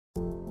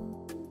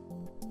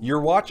You're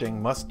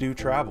watching Must Do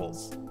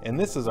Travels, and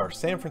this is our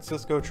San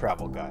Francisco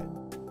travel guide.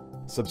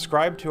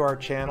 Subscribe to our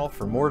channel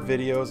for more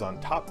videos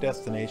on top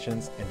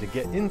destinations and to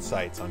get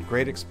insights on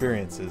great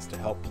experiences to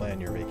help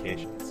plan your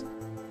vacations.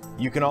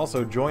 You can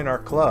also join our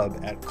club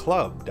at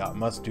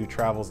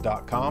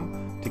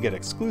club.mustdotravels.com to get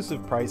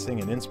exclusive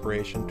pricing and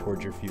inspiration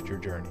towards your future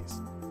journeys.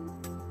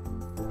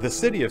 The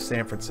city of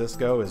San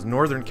Francisco is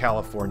Northern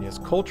California's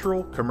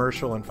cultural,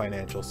 commercial, and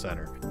financial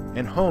center,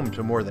 and home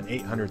to more than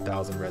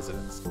 800,000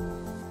 residents.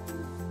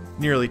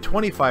 Nearly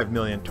 25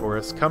 million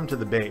tourists come to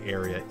the Bay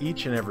Area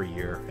each and every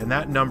year, and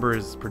that number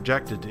is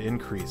projected to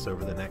increase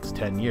over the next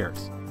 10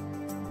 years.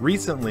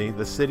 Recently,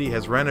 the city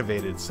has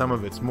renovated some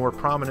of its more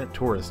prominent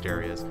tourist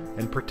areas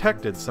and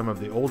protected some of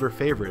the older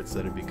favorites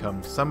that have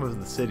become some of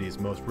the city's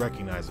most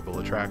recognizable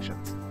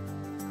attractions.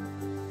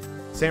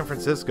 San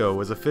Francisco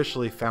was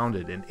officially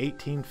founded in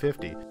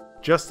 1850,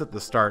 just at the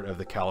start of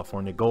the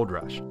California Gold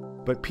Rush,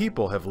 but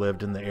people have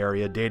lived in the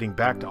area dating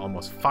back to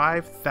almost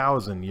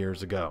 5,000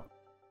 years ago.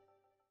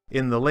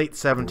 In the late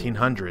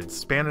 1700s,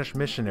 Spanish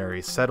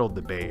missionaries settled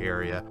the Bay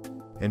Area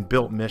and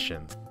built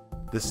missions.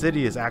 The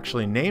city is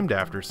actually named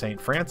after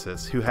St.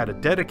 Francis, who had a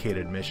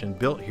dedicated mission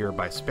built here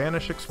by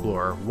Spanish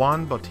explorer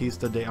Juan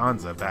Bautista de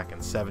Anza back in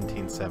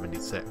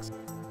 1776.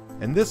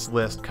 And this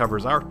list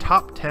covers our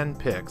top 10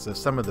 picks of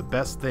some of the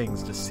best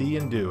things to see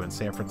and do in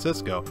San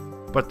Francisco,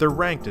 but they're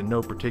ranked in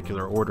no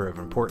particular order of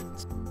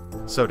importance.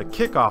 So to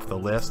kick off the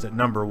list at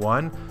number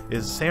 1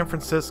 is San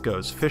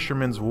Francisco's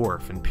Fisherman's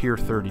Wharf in Pier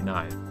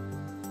 39.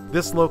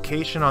 This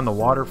location on the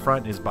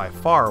waterfront is by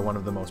far one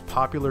of the most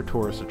popular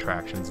tourist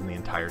attractions in the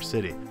entire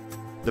city.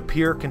 The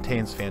pier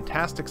contains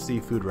fantastic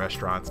seafood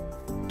restaurants,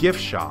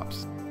 gift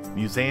shops,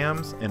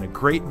 museums, and a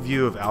great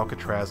view of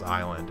Alcatraz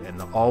Island and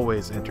the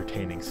always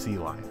entertaining sea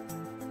lion.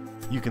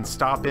 You can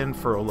stop in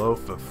for a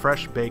loaf of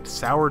fresh-baked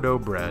sourdough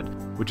bread,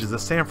 which is a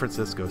San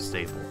Francisco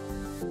staple.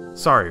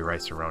 Sorry,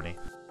 Rice-A-Roni.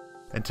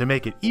 And to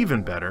make it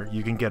even better,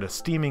 you can get a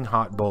steaming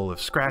hot bowl of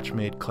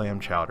scratch-made clam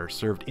chowder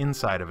served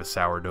inside of a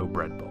sourdough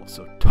bread bowl,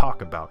 so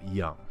talk about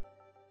yum.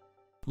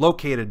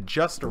 Located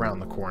just around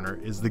the corner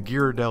is the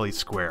Ghirardelli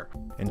Square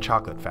and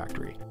Chocolate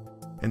Factory.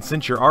 And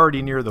since you're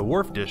already near the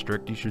Wharf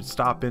district, you should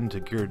stop into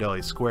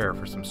Ghirardelli Square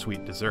for some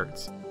sweet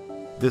desserts.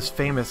 This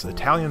famous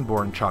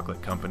Italian-born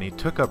chocolate company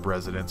took up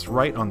residence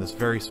right on this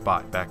very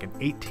spot back in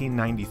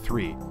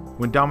 1893,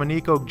 when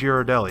Domenico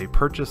Ghirardelli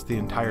purchased the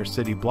entire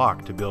city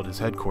block to build his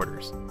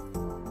headquarters.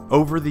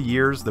 Over the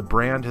years, the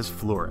brand has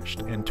flourished,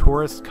 and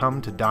tourists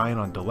come to dine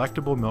on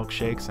delectable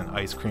milkshakes and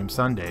ice cream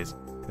sundaes,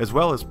 as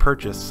well as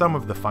purchase some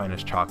of the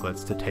finest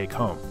chocolates to take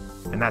home,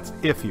 and that's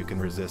if you can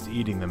resist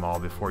eating them all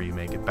before you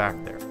make it back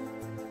there.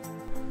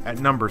 At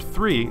number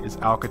 3 is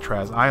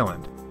Alcatraz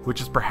Island,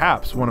 which is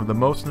perhaps one of the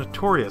most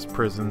notorious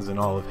prisons in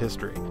all of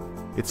history.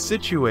 It's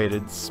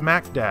situated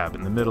smack dab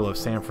in the middle of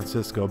San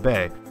Francisco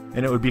Bay,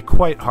 and it would be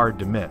quite hard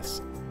to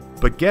miss.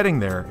 But getting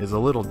there is a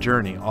little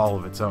journey all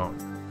of its own.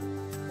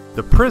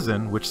 The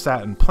prison, which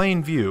sat in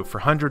plain view for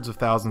hundreds of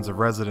thousands of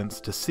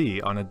residents to see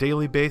on a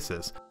daily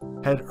basis,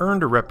 had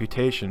earned a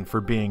reputation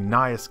for being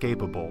nigh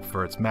escapable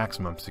for its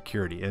maximum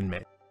security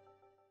inmate.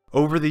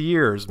 Over the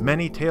years,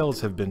 many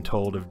tales have been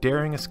told of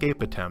daring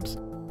escape attempts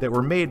that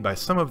were made by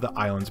some of the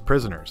island's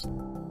prisoners,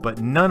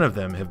 but none of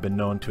them have been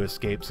known to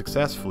escape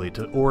successfully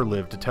or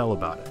live to tell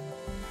about it.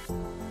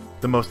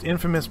 The most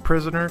infamous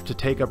prisoner to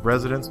take up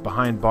residence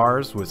behind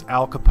bars was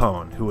Al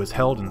Capone, who was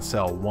held in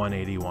cell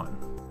 181.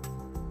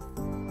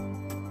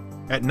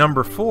 At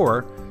number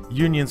 4,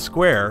 Union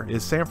Square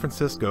is San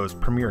Francisco's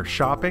premier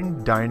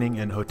shopping, dining,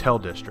 and hotel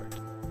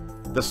district.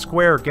 The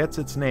square gets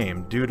its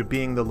name due to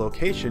being the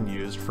location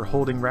used for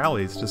holding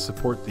rallies to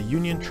support the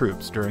Union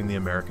troops during the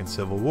American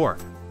Civil War.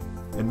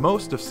 And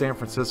most of San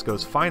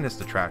Francisco's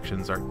finest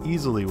attractions are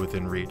easily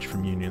within reach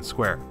from Union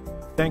Square,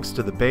 thanks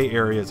to the Bay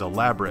Area's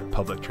elaborate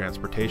public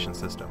transportation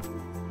system.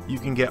 You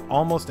can get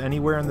almost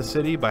anywhere in the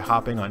city by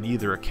hopping on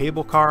either a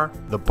cable car,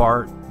 the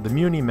BART, the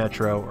Muni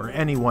Metro, or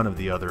any one of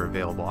the other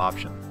available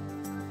options.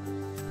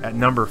 At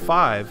number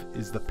 5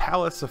 is the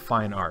Palace of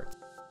Fine Arts.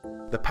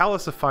 The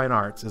Palace of Fine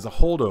Arts is a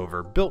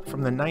holdover built from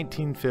the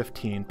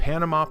 1915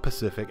 Panama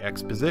Pacific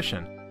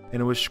Exposition,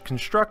 and it was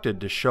constructed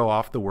to show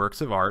off the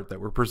works of art that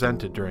were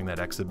presented during that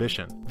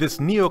exhibition. This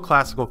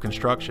neoclassical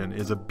construction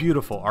is a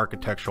beautiful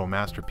architectural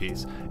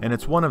masterpiece, and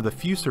it's one of the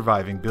few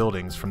surviving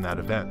buildings from that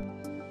event.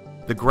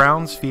 The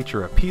grounds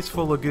feature a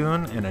peaceful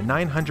lagoon and a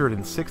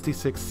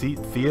 966-seat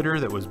theater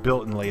that was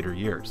built in later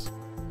years.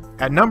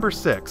 At number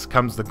 6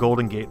 comes the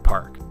Golden Gate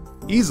Park.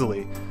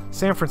 Easily,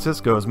 San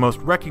Francisco's most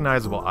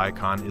recognizable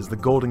icon is the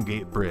Golden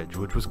Gate Bridge,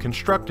 which was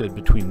constructed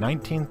between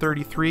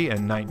 1933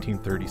 and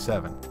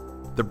 1937.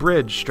 The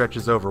bridge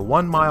stretches over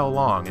 1 mile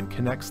long and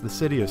connects the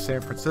city of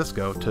San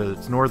Francisco to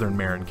its northern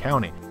Marin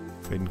County,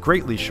 and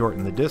greatly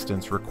shortened the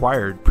distance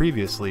required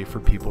previously for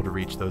people to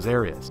reach those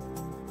areas.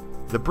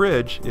 The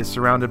bridge is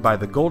surrounded by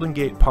the Golden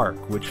Gate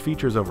Park, which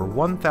features over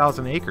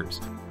 1,000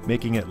 acres,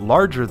 making it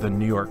larger than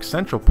New York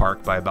Central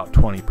Park by about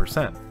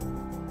 20%.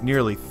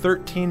 Nearly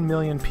 13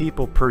 million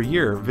people per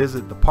year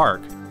visit the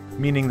park,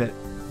 meaning that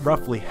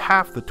roughly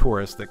half the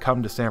tourists that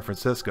come to San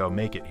Francisco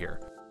make it here.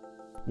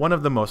 One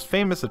of the most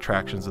famous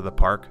attractions of the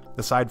park,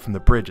 aside from the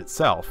bridge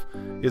itself,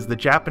 is the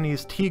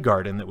Japanese tea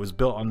garden that was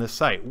built on this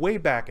site way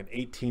back in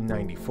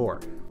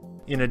 1894.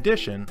 In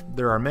addition,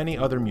 there are many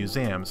other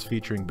museums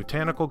featuring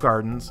botanical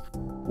gardens,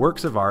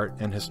 works of art,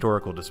 and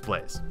historical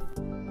displays.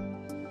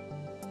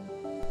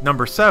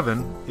 Number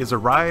 7 is a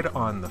ride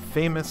on the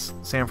famous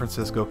San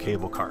Francisco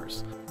cable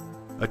cars.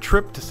 A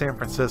trip to San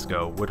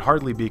Francisco would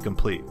hardly be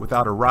complete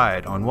without a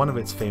ride on one of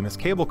its famous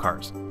cable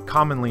cars,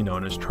 commonly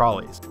known as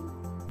trolleys.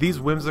 These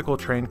whimsical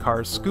train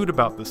cars scoot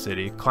about the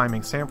city,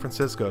 climbing San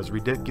Francisco's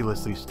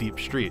ridiculously steep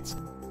streets,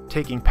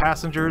 taking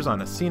passengers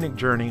on a scenic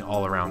journey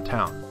all around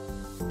town.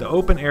 The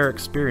open-air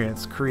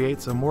experience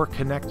creates a more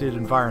connected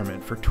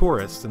environment for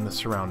tourists in the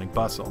surrounding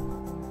bustle.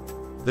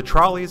 The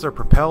trolleys are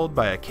propelled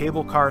by a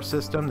cable car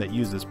system that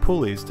uses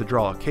pulleys to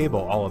draw a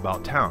cable all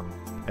about town,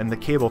 and the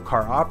cable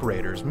car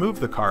operators move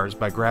the cars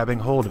by grabbing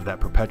hold of that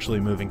perpetually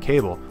moving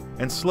cable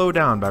and slow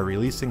down by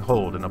releasing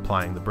hold and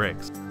applying the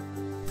brakes.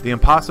 The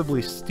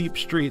impossibly steep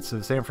streets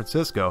of San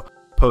Francisco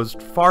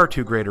posed far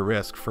too great a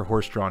risk for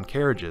horse-drawn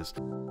carriages,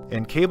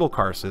 and cable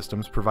car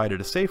systems provided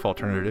a safe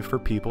alternative for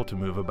people to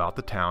move about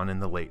the town in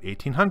the late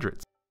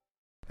 1800s.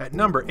 At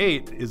number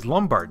 8 is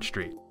Lombard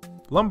Street.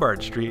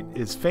 Lombard Street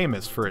is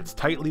famous for its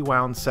tightly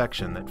wound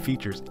section that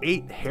features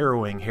 8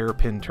 harrowing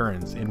hairpin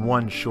turns in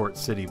one short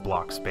city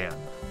block span.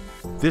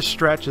 This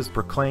stretch is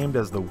proclaimed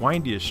as the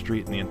windiest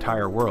street in the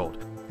entire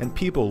world, and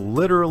people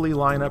literally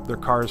line up their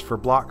cars for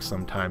blocks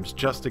sometimes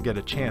just to get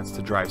a chance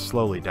to drive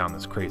slowly down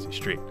this crazy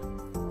street.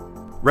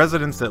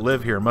 Residents that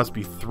live here must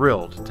be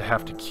thrilled to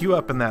have to queue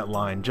up in that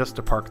line just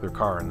to park their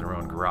car in their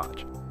own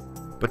garage.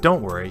 But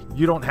don't worry,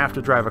 you don't have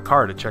to drive a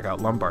car to check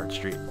out Lombard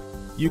Street.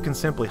 You can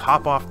simply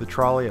hop off the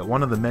trolley at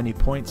one of the many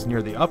points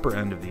near the upper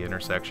end of the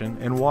intersection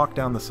and walk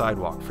down the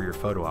sidewalk for your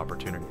photo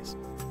opportunities.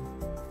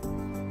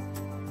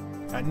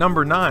 At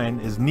number 9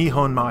 is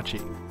Nihon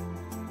Machi.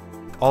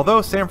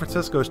 Although San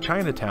Francisco's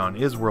Chinatown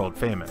is world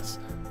famous,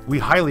 we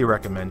highly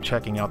recommend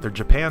checking out their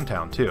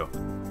Japantown too.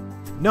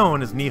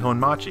 Known as Nihon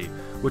Machi,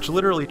 which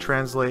literally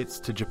translates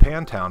to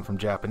Japantown from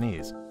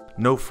Japanese.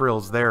 No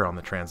frills there on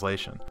the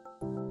translation.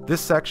 This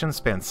section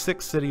spans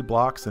 6 city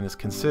blocks and is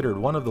considered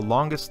one of the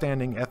longest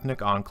standing ethnic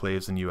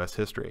enclaves in US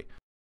history.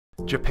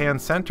 Japan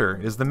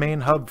Center is the main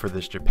hub for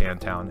this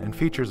Japantown and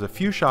features a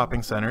few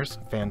shopping centers,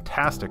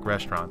 fantastic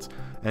restaurants,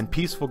 and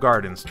peaceful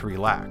gardens to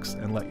relax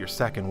and let your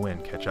second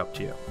wind catch up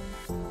to you.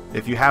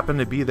 If you happen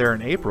to be there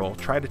in April,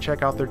 try to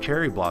check out their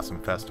Cherry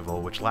Blossom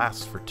Festival, which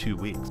lasts for 2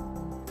 weeks.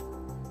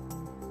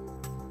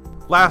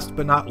 Last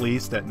but not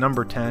least, at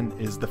number 10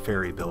 is the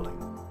Ferry Building.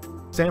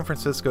 San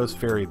Francisco's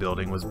Ferry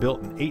Building was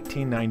built in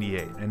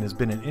 1898 and has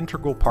been an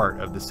integral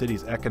part of the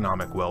city's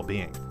economic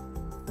well-being.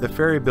 The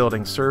Ferry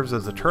Building serves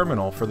as a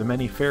terminal for the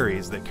many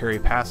ferries that carry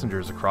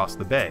passengers across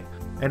the bay,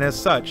 and as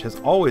such has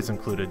always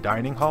included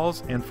dining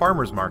halls and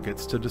farmers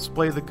markets to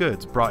display the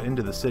goods brought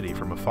into the city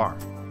from afar.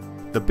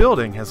 The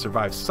building has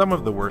survived some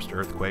of the worst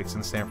earthquakes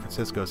in San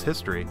Francisco's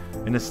history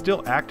and is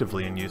still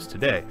actively in use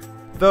today,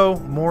 though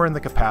more in the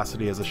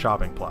capacity as a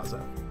shopping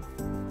plaza.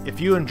 If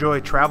you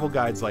enjoy travel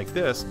guides like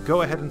this,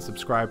 go ahead and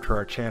subscribe to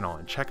our channel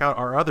and check out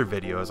our other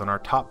videos on our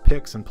top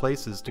picks and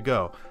places to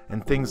go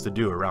and things to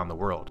do around the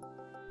world.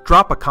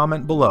 Drop a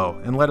comment below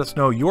and let us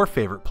know your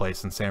favorite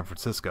place in San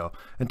Francisco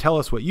and tell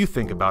us what you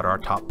think about our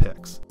top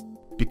picks.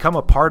 Become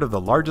a part of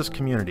the largest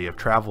community of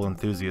travel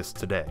enthusiasts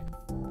today.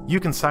 You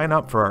can sign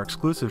up for our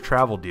exclusive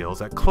travel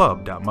deals at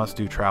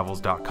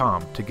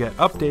club.mustdotravels.com to get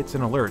updates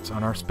and alerts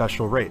on our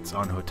special rates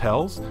on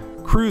hotels,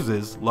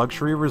 cruises,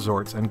 luxury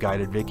resorts, and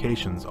guided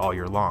vacations all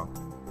year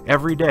long.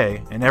 Every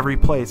day and every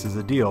place is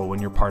a deal when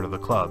you're part of the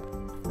club.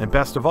 And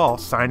best of all,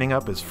 signing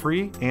up is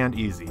free and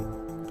easy.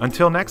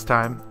 Until next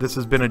time, this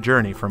has been a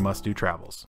journey from Must Do Travels.